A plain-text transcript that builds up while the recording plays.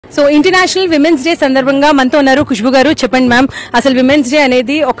So international women's day సందర్భంగా మనతో ఉన్నారు ఖుష్బూ గారు. చెప్పండి మ్యామ్, అసలు విమెన్స్ డే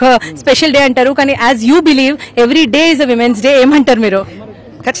అనేది ఒక స్పెషల్ డే అంటారు, కానీ as you believe every day is a women's day, ఏమంటారు మీరు?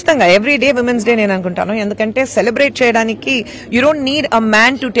 ఖచ్చితంగా ఎవ్రీ డే విమెన్స్ డే నేను అనుకుంటాను. ఎందుకంటే సెలబ్రేట్ చేయడానికి you don't need a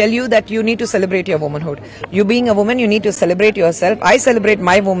man to tell you that you need to celebrate your womanhood. You being a woman, you need to celebrate your self. I celebrate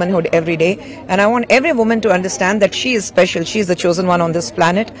my womanhood every day, and I want every woman to understand that she is special. She is the chosen one on this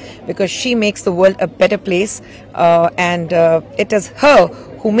planet because she makes the world a better place, and it is her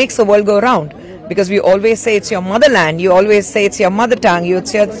who makes the world go round. Because we always say it's your motherland, you always say it's your mother tongue,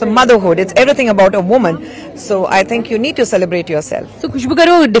 it's your motherhood, it's everything about a woman. So I think you need to celebrate yourself. So Kushboo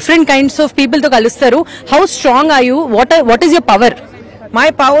garu, different kinds of people to kalustaru. How strong are you? What is your power? My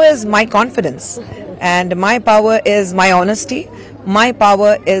power is my confidence, and my power is my honesty. My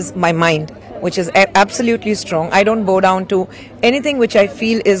power is my mind, which is absolutely strong. I don't bow down to anything which I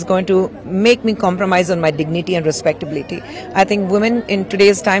feel is going to make me compromise on my dignity and respectability. I think women in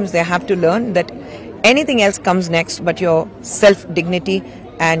today's times, they have to learn that anything else comes next, but your self-dignity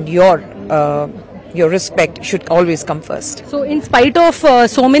and your respect should always come first. So in spite of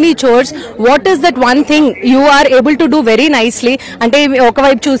so many chores, what is that one thing you are able to do very nicely? Ante oka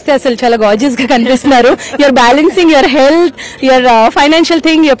వైపు చూస్తే అసలు చాలా gorgeous గా కనిపిస్తున్నారు. You are balancing your health, your financial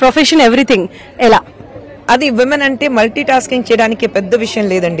thing, your profession, everything. ఎలా? అది women అంటే multi tasking చేయడానికి పెద్ద విషయం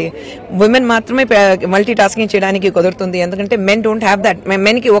లేదండి. విమెన్ మాత్రమే మల్టీ టాస్కింగ్ చేయడానికి కుదురుతుంది. ఎందుకంటే men don't have that.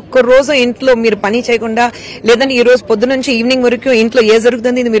 Men కి ఒక్క రోజు ఇంట్లో మీరు పని చేయకుండా, లేదంటే ఈ రోజు పొద్దు నుంచి ఈవినింగ్ వరకు ఇంట్లో ఏ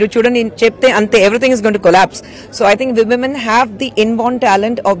జరుగుతుంది ఇది మీరు చూడండి చెప్తే అంతే, everything is going to collapse. So I think women have the inborn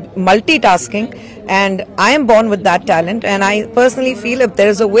talent of multi tasking, and I am born with that talent, and I personally feel if there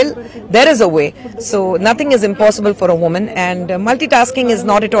is a will, there is a way. So nothing is impossible for a woman, and multitasking is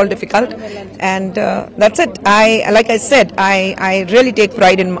not at all difficult, and that's it. Like I said, I really take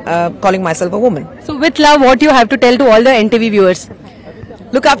pride in calling myself a woman. So with love, what you have to tell to all the NTV viewers?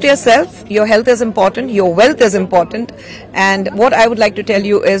 Look after yourself. Your health is important. Your wealth is important. And what I would like to tell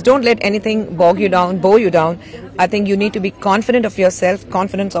you is, don't let anything bog you down, bow you down. I think you need to be confident of yourself,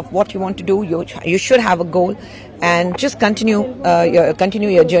 confident of what you want to do. You should have a goal, and just continue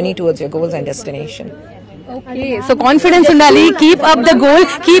your journey towards your goals and destination. Okay, so confidence undali, keep up the goal,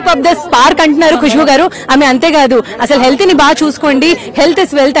 keep up the spark antunaru Kushboo garu. Ame ante kaadu, asalu health ni baa chuskondi, health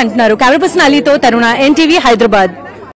is wealth antunaru. Camera person Ali to Taruna, NTV Hyderabad.